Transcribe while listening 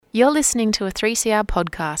You're listening to a 3CR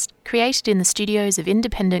podcast created in the studios of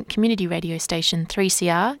independent community radio station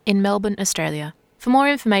 3CR in Melbourne, Australia. For more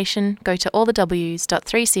information, go to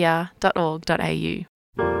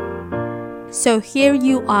allthews.3cr.org.au. So here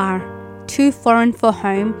you are, too foreign for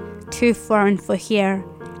home, too foreign for here,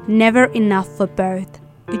 never enough for both.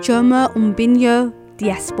 Ijoma Umbinyo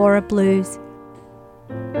Diaspora Blues.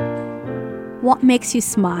 What makes you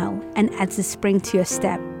smile and adds a spring to your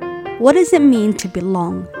step? What does it mean to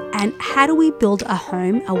belong? And how do we build a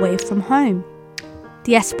home away from home?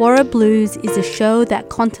 Diaspora Blues is a show that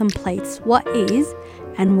contemplates what is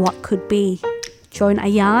and what could be. Join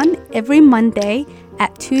Ayan every Monday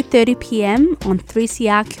at 2:30 p.m. on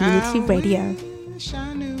 3CR Community Radio.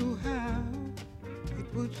 I knew how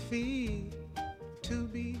it would feel to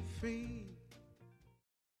be free.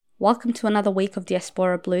 Welcome to another week of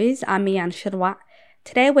Diaspora Blues. I'm Ayan Shirwa.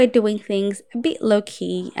 Today we're doing things a bit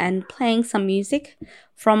low-key and playing some music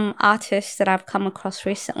from artists that I've come across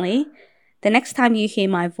recently. The next time you hear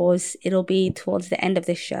my voice, it'll be towards the end of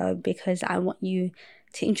the show because I want you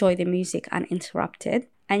to enjoy the music uninterrupted.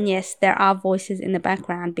 And yes, there are voices in the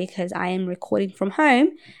background because I am recording from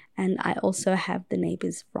home and I also have the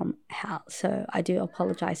neighbours from house, so I do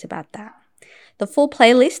apologise about that. The full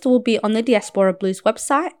playlist will be on the Diaspora Blues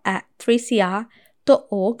website at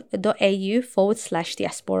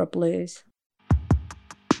 3cr.org.au/Diaspora Blues.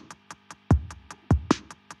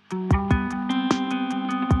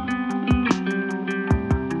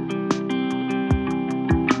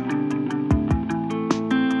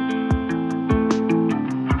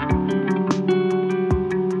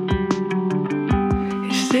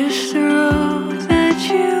 Is this the road that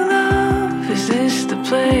you love? Is this the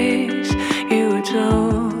place you were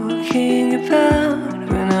talking about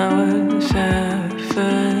when I was half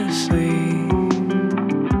asleep?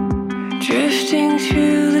 Drifting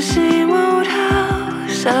through the same old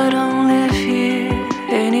house. I don't live here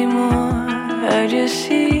anymore. I just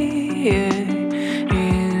see it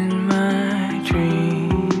in my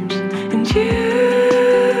dreams. And you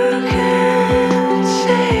can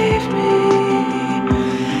save me,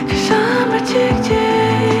 'cause I'm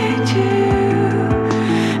addicted to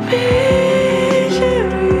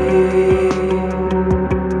misery.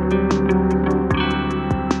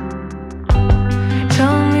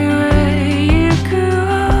 Tell me where you grew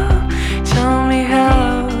up. Tell me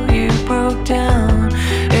how you broke down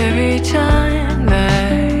every time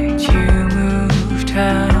that you moved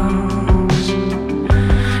house.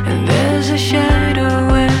 And there's a shadow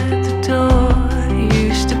at the door.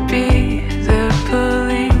 Used to be the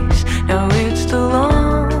police, now it's the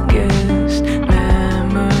longest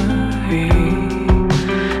memory.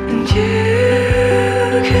 And you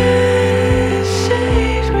can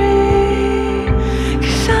save me,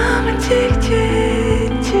 'cause I'm addicted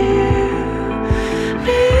to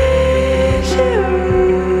misery.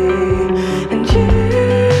 And you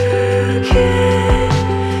can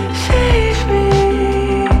save me,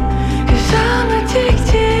 'cause I'm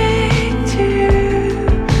addicted to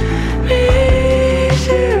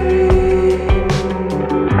misery.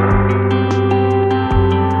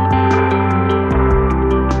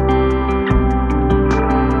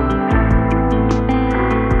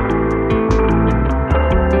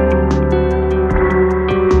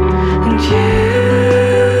 And you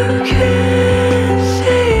can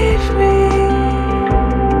save me.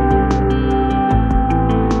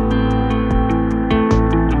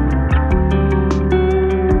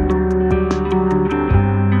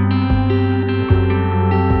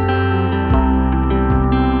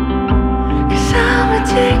 Cause I'm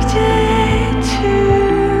addicted to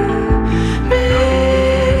misery.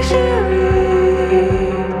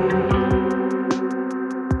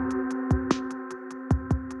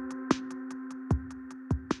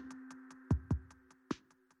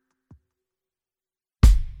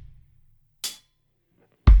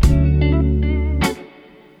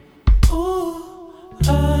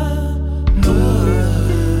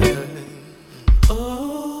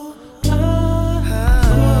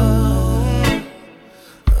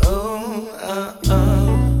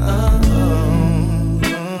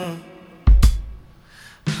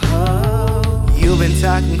 You've been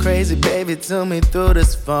talking crazy, baby, to me through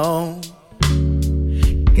this phone.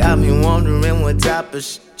 Got me wondering what type of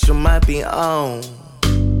shit you might be on.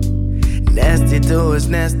 Nasty do as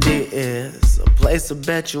nasty is. A place I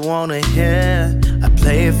bet you wanna hear. I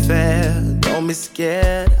play it fair, don't be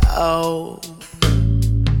scared, oh.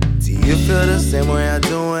 Do you feel the same way I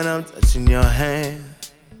do when I'm touching your hand?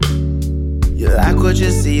 You like what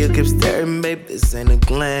you see, you keep staring, babe, this ain't a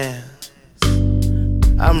glance.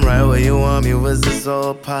 I'm right where you want me, was this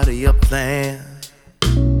all part of your plan?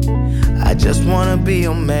 I I just wanna be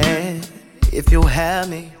your man. If you'll have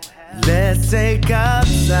me, let's take our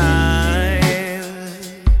time.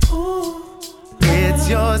 It's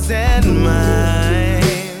yours and mine.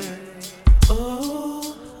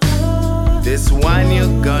 This wine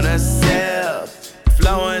you're gonna sip,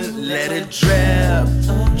 flowing, let it drip,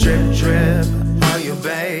 drip, drip on you,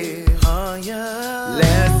 babe.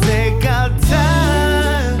 Let's take our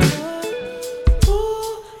time.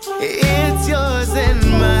 It's yours and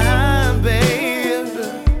mine, babe.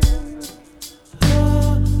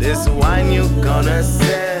 This wine you gonna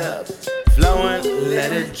sip, flowing,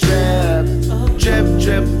 let it drip, drip,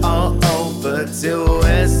 drip all over till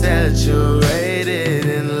we're saturated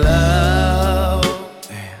in love.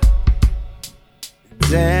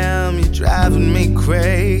 Damn, you're driving me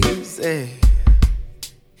crazy.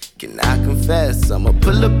 Can I confess? I'ma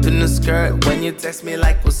pull up in the skirt when you text me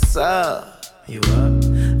like, what's up? You up?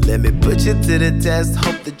 Let me put you to the test,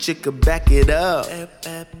 hope that you could back it up.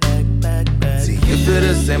 See, you feel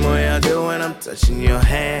the same way I do when I'm touching your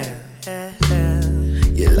hand.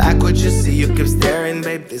 You like what you see, you keep staring,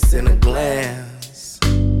 babe, this in a glance.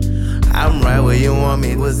 I'm right where you want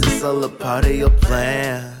me, was this all a part of your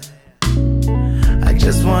plan? I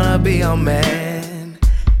just wanna be your man.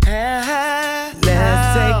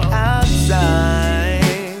 Let's take our time.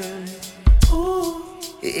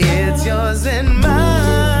 It's yours and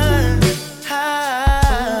mine.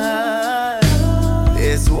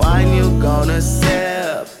 This wine you gonna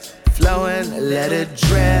sip, flowing, let it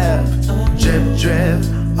drip, drip, drip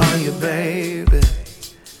on you, baby.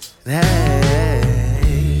 Hey,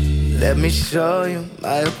 let me show you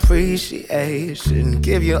my appreciation.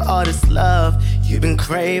 Give you all this love you've been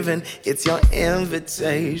craving. It's your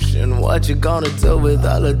invitation. What you gonna do with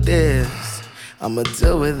all of this? I'ma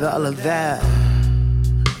do with all of that.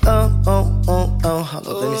 Oh, oh, oh, oh. Hold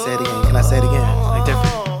on, let me say it again. Can I say it again? Like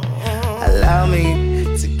different. Allow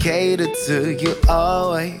me to cater to you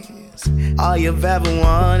always. All you've ever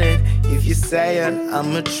wanted. If you say it,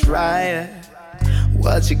 I'ma try it.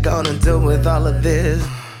 What you gonna do with all of this?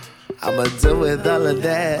 I'ma do with all of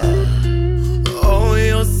that. Oh,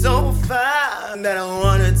 you're so fine that I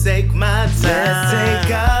wanna take my time. Let's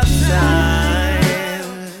take our time.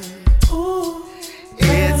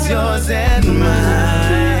 It's yours and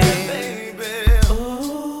mine, baby.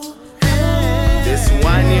 This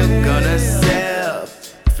wine you're gonna sip,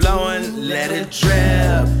 flowing, let it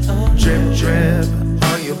drip, drip, drip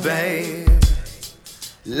on you, babe.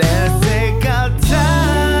 Let's take our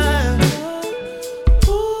time.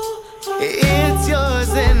 It's yours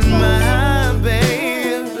and mine,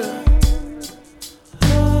 babe.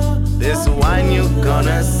 This wine you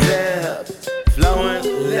gonna sip, flowing,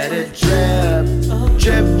 let it drip,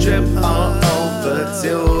 drip, drip all over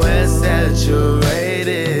till we're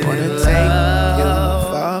saturated. Wanna take you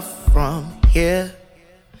far from here.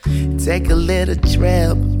 Take a little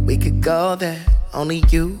trip, we could go there. Only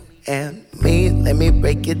you and me, let me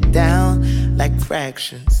break it down like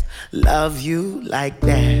fractions. Love you like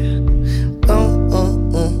that.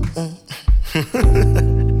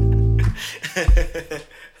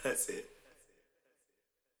 That's it.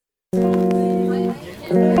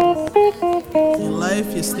 In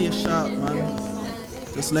life, you stay sharp, man.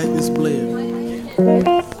 Just like this blade.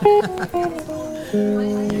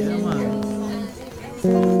 Yeah, man.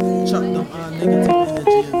 Chop them all negative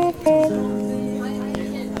energy.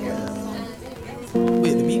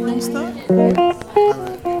 Wait, the beat don't start?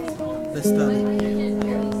 Alright, let's start it.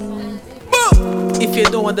 If you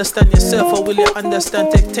don't understand yourself, how will you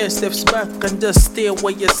understand? Take 10 steps back and just stay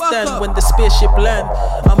where you stand. When the spaceship land,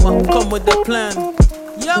 I'ma come with the plan.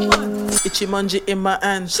 Yeah, man. Ichimonji in my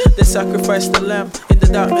hands, they sacrifice the lamb. In the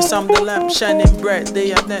darkness I'm the lamp, shining bright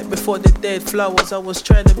day and night. Before the dead flowers, I was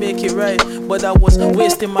trying to make it right, but I was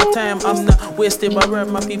wasting my time. I'm not wasting my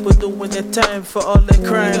rhyme. My people doing their time for all their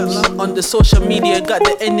crimes. On the social media, got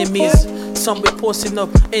the enemies. Some be posting up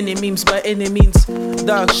any memes by any means.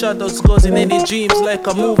 Dark shadows goes in any dreams, like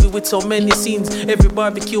a movie with so many scenes. Every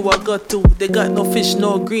barbecue I got to, they got no fish,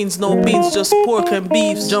 no greens, no beans, just pork and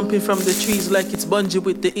beefs. Jumping from the trees like it's bungee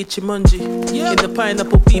with the Ichimonji. In the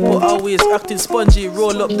pineapple, people always acting spongy.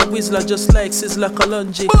 Roll up the whistler just like Sizzler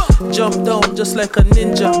Kalonji. Jump down just like a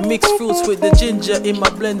ninja. Mix fruits with the ginger in my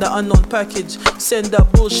blender, unknown package. Send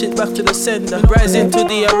that bullshit back to the sender. Rising to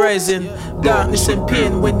the horizon. Darkness and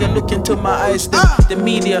pain when they look into my eyes. The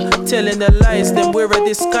media telling the lies. Them wearing a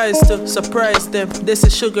disguise to surprise them. This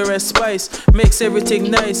is sugar and spice, makes everything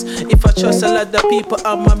nice. If I trust a lot of people,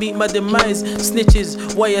 I'ma meet my demise.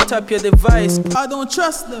 Snitches, why you tap your device? I don't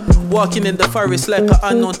trust them. Walking in the forest like an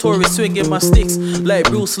unknown tourist, swinging my sticks like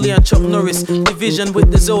Bruce Lee and Chuck Norris. Division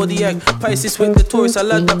with the Zodiac, Pisces with the Taurus. A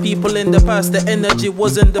lot of people in the past, the energy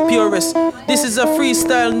wasn't the purest. This is a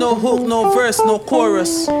freestyle, no hook, no verse, no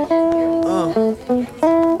chorus.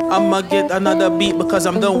 I'ma get another beat because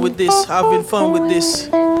I'm done with this. Having fun with this,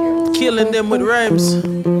 killing them with rhymes.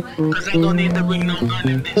 Cause I don't need to bring no gun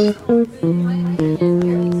in this.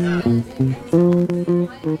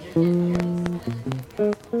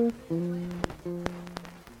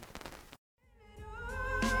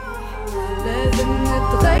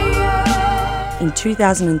 In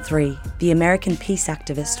 2003, the American peace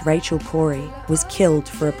activist Rachel Corrie was killed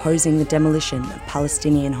for opposing the demolition of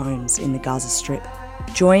Palestinian homes in the Gaza Strip.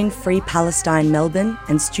 Join Free Palestine Melbourne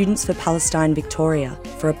and Students for Palestine Victoria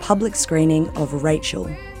for a public screening of Rachel,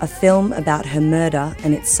 a film about her murder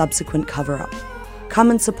and its subsequent cover-up. Come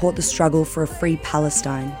and support the struggle for a free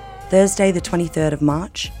Palestine. Thursday the 23rd of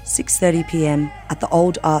March, 6:30 p.m. at the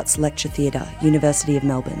Old Arts Lecture Theatre, University of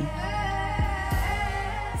Melbourne.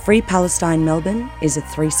 Free Palestine Melbourne is a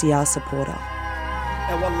 3CR supporter.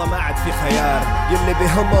 والله ما عاد في خيار يلي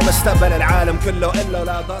بهمه مستقبل العالم كله إلا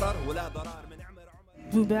لا ضرر ولا ضرار من عمر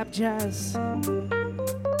MoonBumpy Jazz.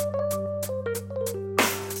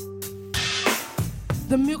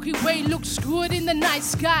 The Milky Way looks good in the night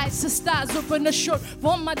skies. The stars open a short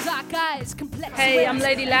for my dark eyes. Hey, I'm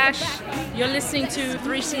Lady Lash. You're listening to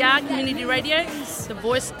 3CR Community Radio, the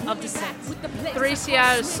voice of dissent.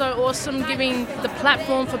 3CR is so awesome, giving the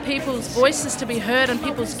platform for people's voices to be heard and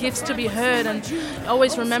people's gifts to be heard. And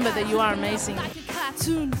always remember that you are amazing. Like a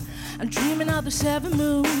cartoon, I'm dreaming of the 7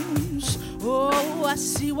 moons. Oh, I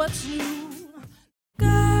see what's new.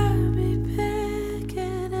 Got me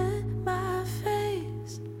picking at my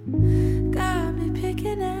face. Got me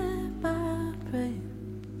picking at my brain.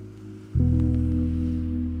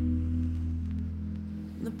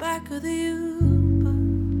 The back of the Uber.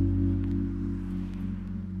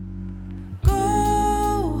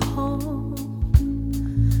 Go home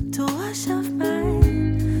to wash off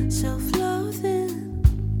my self-loathing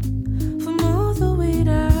from all the weed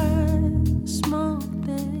I smoked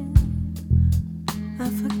in. I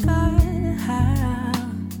forgot how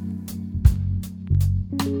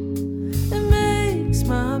it makes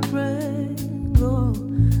my brain go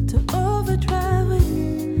to overdrive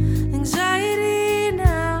with anxiety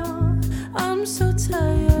now. I'm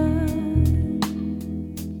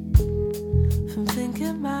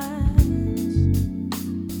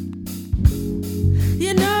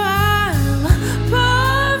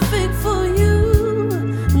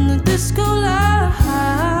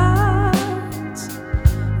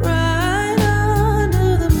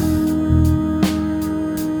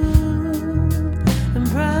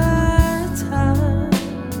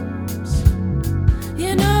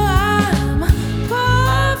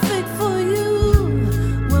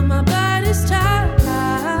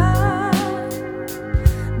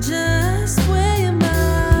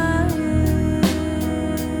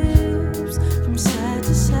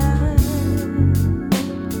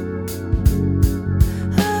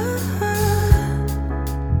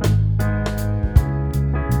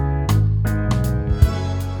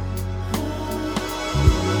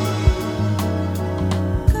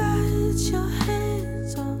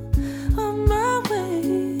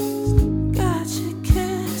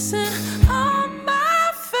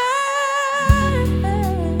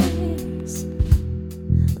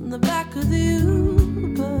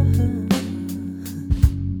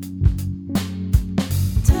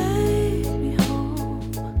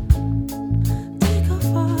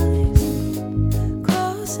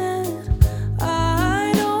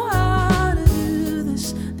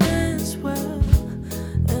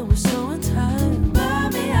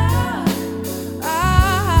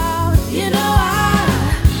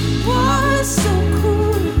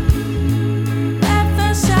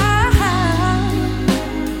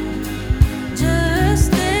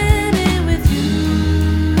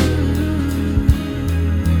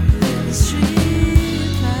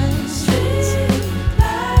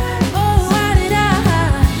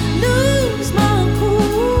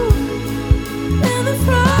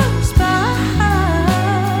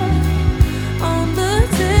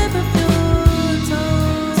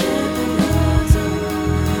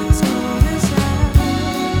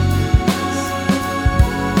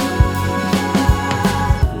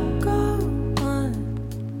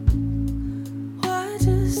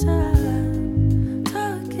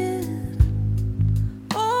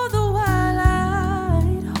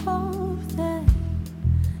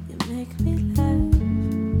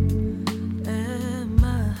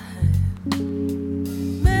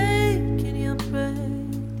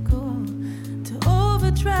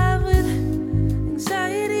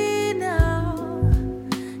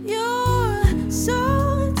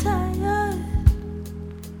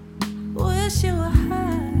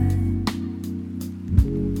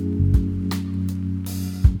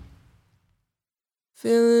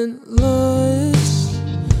feeling lost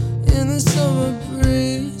in the summer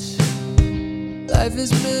breeze. Life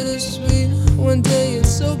is bittersweet. One day it's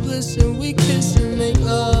so bliss and we kiss and make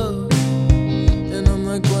love. And I'm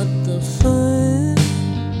like, what the fun?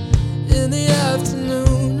 In the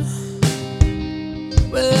afternoon,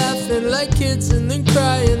 we're laughing like kids and then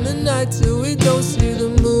crying the night till we don't see the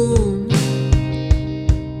moon.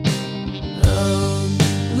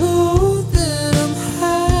 I'm low, then I'm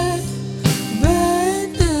high,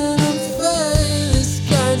 bad, then I'm fine. This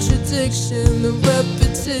contradiction, the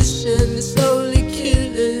repetition is slowly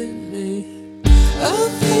killing me. I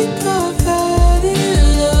think I've had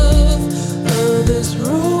enough of this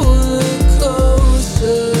roller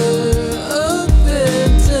coaster. Up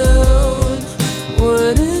and down,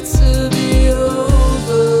 want it to be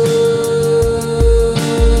over.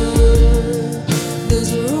 This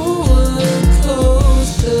roller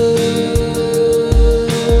coaster.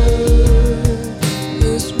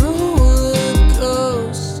 This roller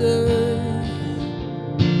coaster.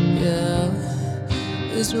 Yeah.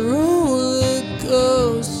 This roller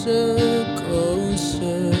coaster,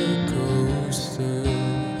 coaster, coaster.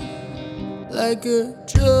 Like a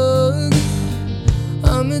drug,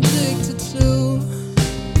 I'm addicted to.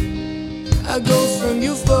 I go from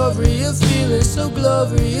euphoria, feeling so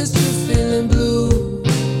glorious, to feeling blue.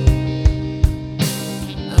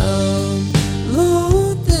 I'm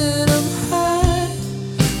low, then I'm high,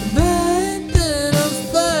 bad, then I'm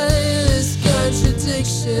fine. This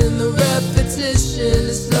contradiction, the repetition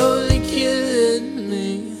is slowly killing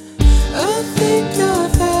me. I think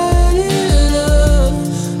I've had enough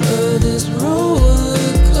of this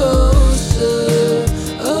roller coaster.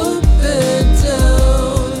 Up and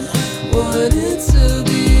down, want it to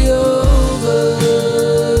be over.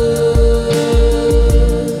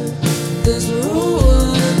 This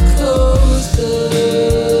roller coaster.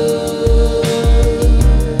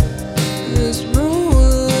 This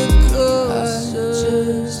roller coaster. I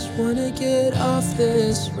just wanna get off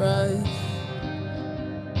this ride.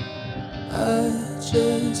 I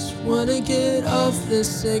just wanna get off this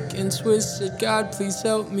sick and twisted. God, please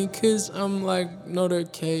help me, 'cause I'm like not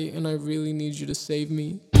okay and I really need you to save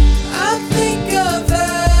me. I think I've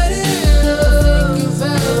had enough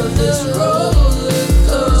of this roller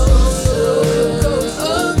coaster.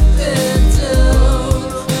 Up and down,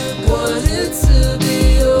 want it to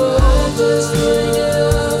be over.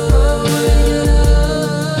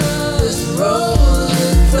 This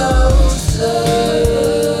roller coaster.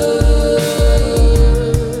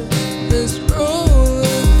 This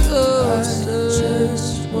roller coaster. I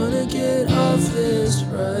just wanna get off this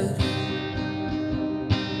ride.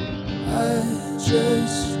 I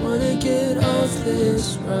just wanna get off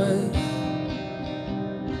this ride.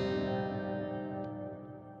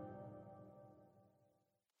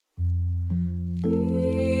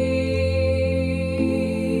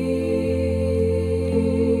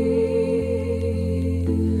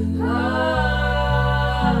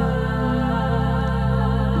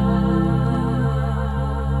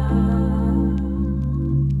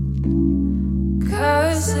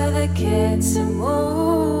 Curse of the kids and moon.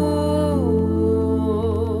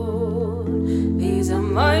 These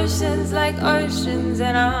emotions like oceans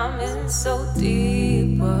and I'm in so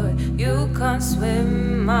deep, but you can't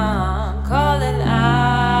swim. I'm calling out.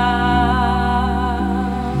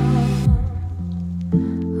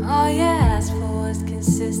 All you asked for was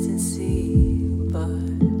consistency, but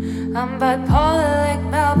I'm bipolar like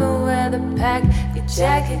Melbourne. Wear the pack your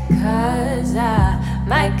jacket, 'cause I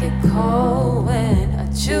might get cold when I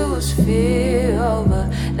choose fear over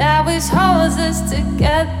that which holds us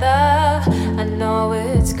together. I know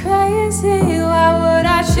it's crazy, why would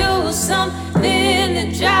I choose something that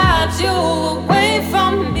drives you away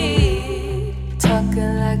from me?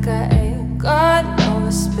 Talking like I ain't got no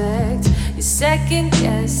respect. You second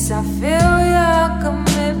guess, I feel your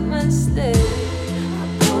commitment slip. I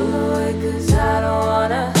pull away 'cause I don't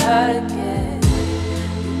wanna hurt again.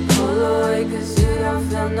 You pull away 'cause you don't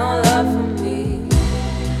feel no love for me.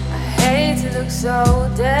 I hate to look so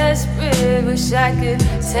desperate, wish I could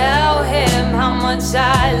tell him how much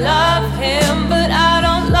I love him, but I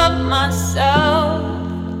don't love myself.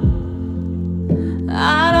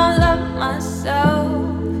 I don't love myself.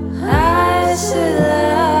 I should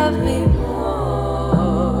love me more.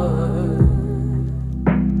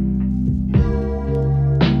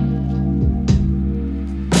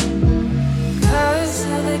 Curse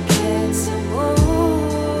of the kids and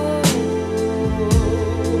moon.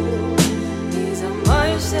 These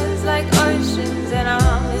emotions like oceans and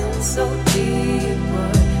I'm in so deep,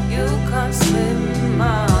 but you can't swim.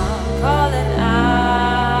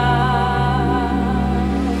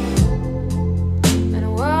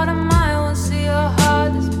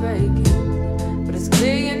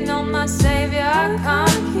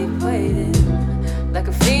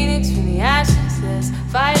 from the ashes that's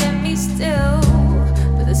fighting me still.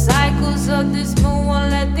 But the cycles of this moon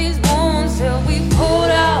won't let these wounds heal. We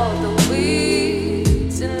pulled out the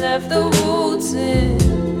weeds and left the roots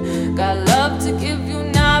in. Got love to give you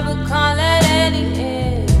now, but can't let any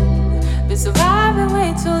in. Been surviving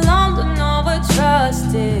way too long to know what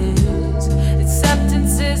trust is.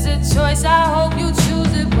 Acceptance is a choice, I hope you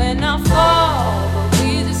choose it when I fall. But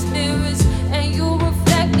we the spirits and you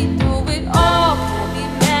reflect me through it all. Can't be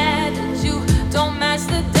mad that you don't match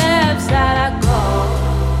the depths that I go.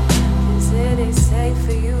 Cause it ain't safe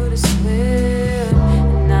for you to swim,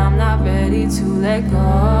 and I'm not ready to let go.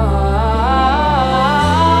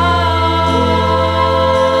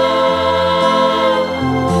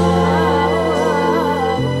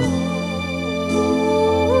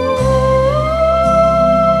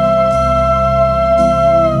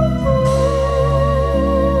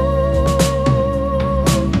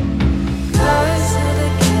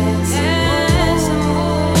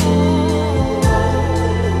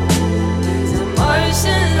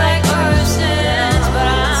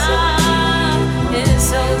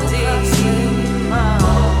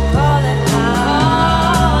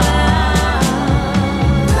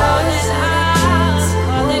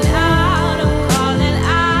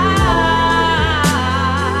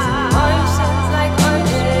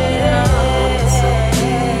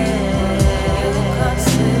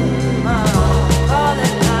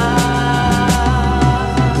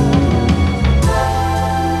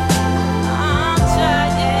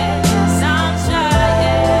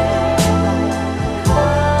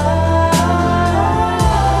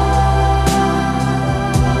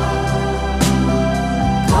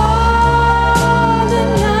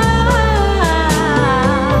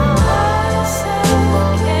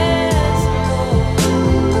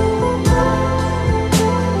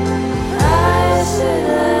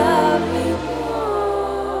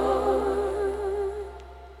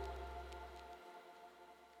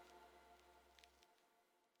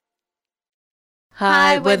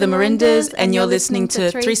 Hi, we're the Marindas, and you're listening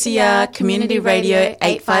to 3CR Community Radio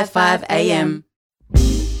 855 AM.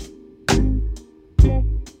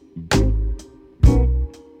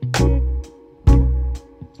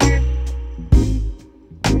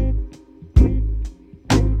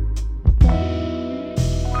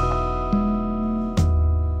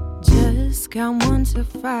 Just count 1 to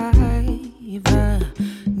 5.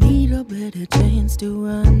 Need a better chance to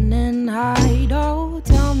run and hide. Oh,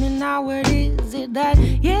 tell me now, what is it that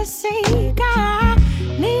you seek? I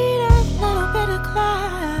need a little bit of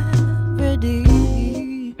clarity.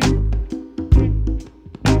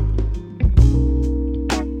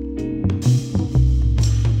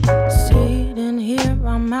 Sitting here,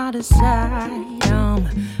 I'm out of sight. I'm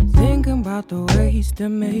thinking about the ways to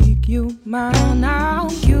make you mine. I'm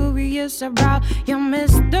curious about your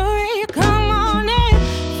mystery. Come on and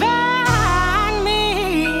find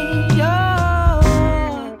me,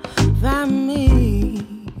 oh, find me.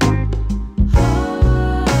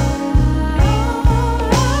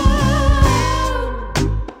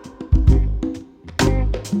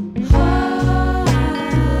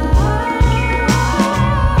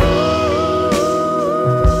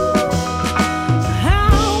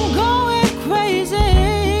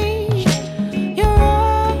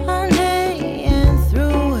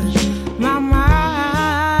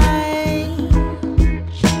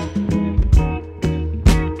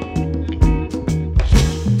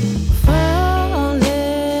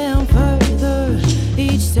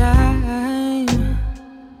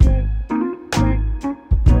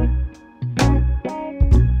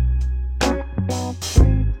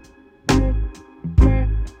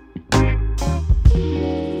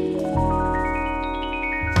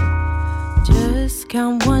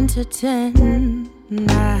 Count 1 to 10.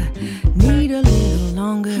 I need a little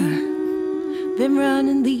longer. Been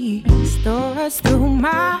running these thoughts through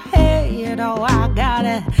my head. Oh, I got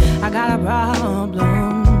a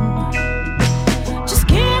problem. Just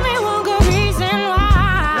give me one good reason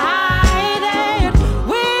why that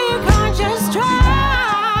we can't just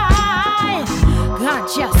try. Can't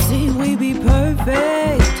you see we be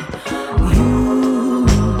perfect? Oh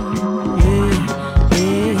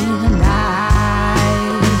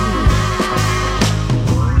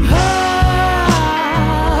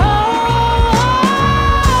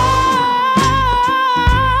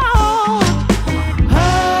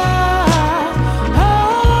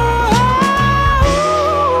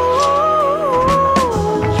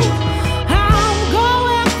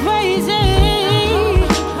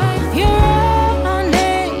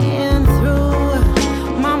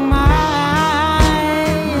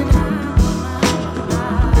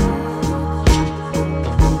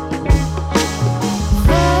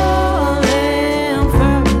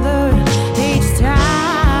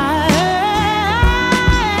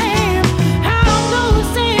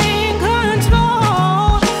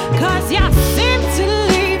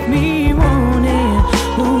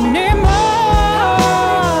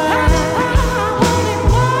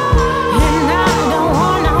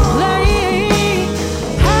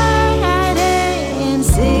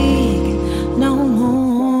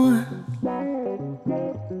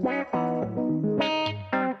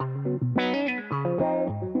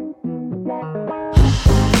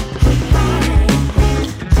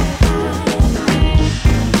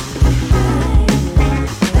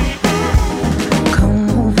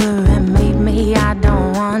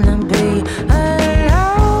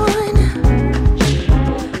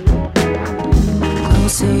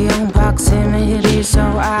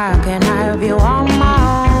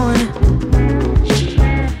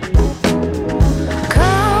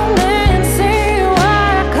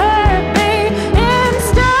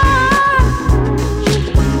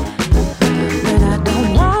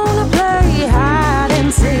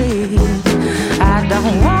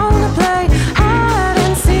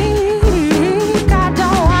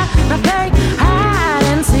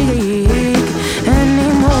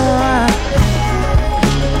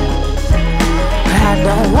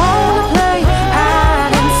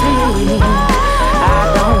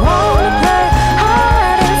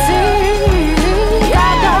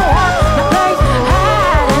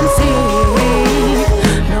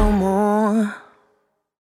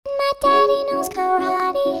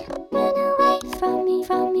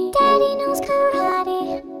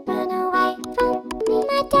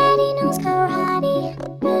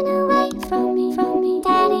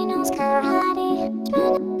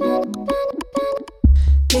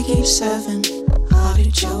They keep serving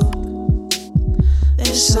artichoke. They're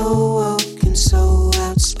so woke and so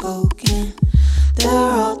outspoken. They're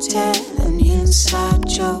all telling inside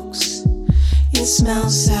jokes. It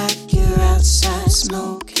smells like you're outside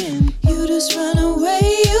smoking. You just run away,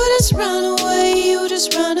 you just run away, you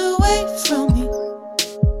just run away from me.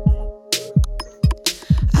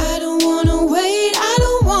 I don't wanna wait, I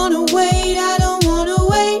don't wanna wait, I don't wanna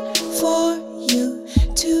wait for you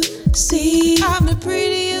to see. I'm the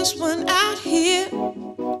prettiest one out here.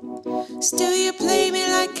 Still you play me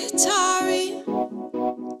like Atari.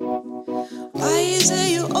 Why is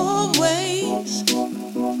it you always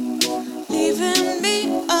leaving me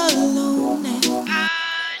alone?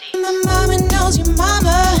 My mama knows your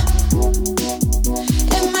mama,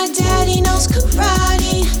 and my daddy knows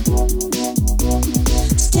karate.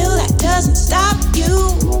 Still that doesn't stop you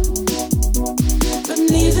from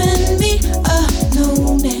leaving me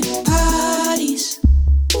alone at parties.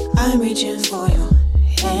 I'm reaching for your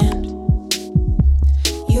hand.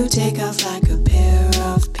 You take off like a pair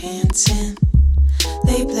of pants and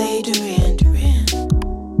they play Duran Duran.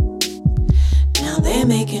 Now they're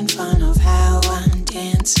making fun of how I'm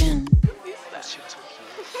dancing.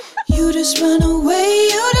 You just run away,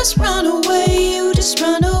 you just run away, you just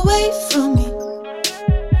run away from me.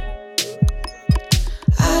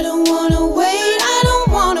 I don't wanna wait, I don't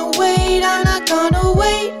wanna wait, I'm not gonna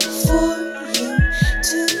wait for you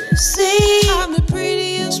to see. I'm the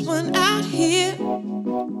prettiest one out here.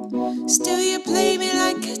 Still you play me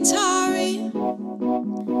like Atari.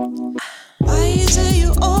 Why is it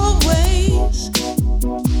you always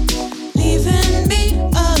leaving me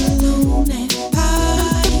alone at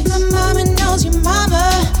parties? My mama knows your mama,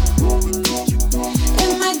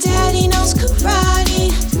 and my daddy knows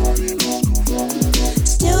karate.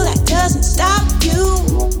 Still that doesn't stop you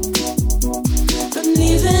from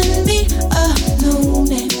leaving me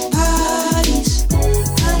alone at parties.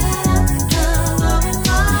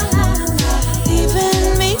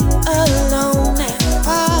 Leaving me alone at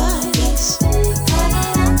parties.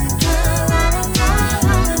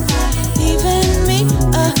 Leaving me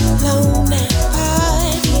alone at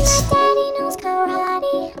parties. Daddy knows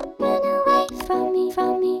karate, run away from me,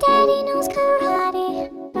 from me. Daddy knows karate,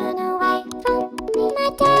 run away from me. My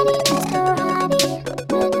daddy knows karate,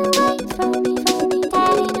 run away from me, from me.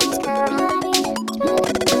 Daddy knows karate,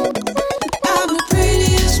 I'm the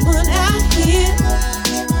prettiest one out here.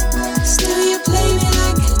 Still you play me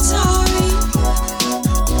like Atari.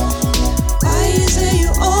 Why is it you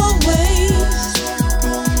always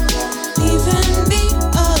leaving me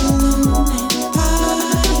alone at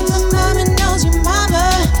parties? My mama knows your mama,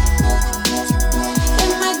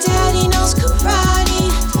 and my daddy knows karate.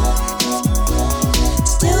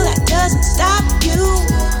 Still that doesn't stop you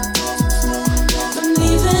from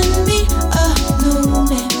leaving me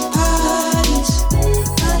alone at parties.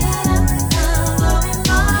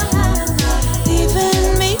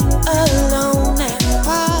 Leaving me alone at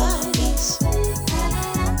parties.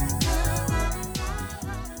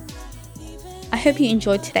 I hope you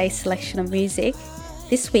enjoyed today's selection of music.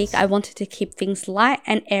 This week, I wanted to keep things light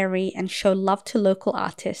and airy and show love to local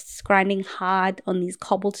artists grinding hard on these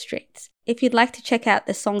cobbled streets. If you'd like to check out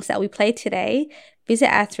the songs that we played today, visit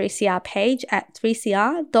our 3CR page at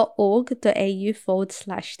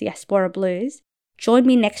 3cr.org.au/diaspora blues. Join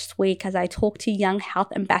me next week as I talk to young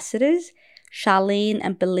health ambassadors, Charlene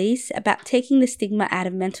and Belize, about taking the stigma out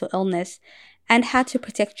of mental illness and how to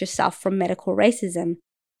protect yourself from medical racism.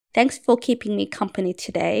 Thanks for keeping me company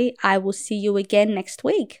today. I will see you again next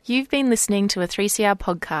week. You've been listening to a 3CR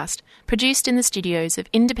podcast produced in the studios of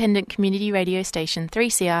independent community radio station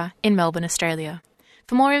 3CR in Melbourne, Australia.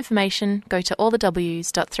 For more information, go to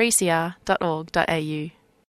allthews.3cr.org.au.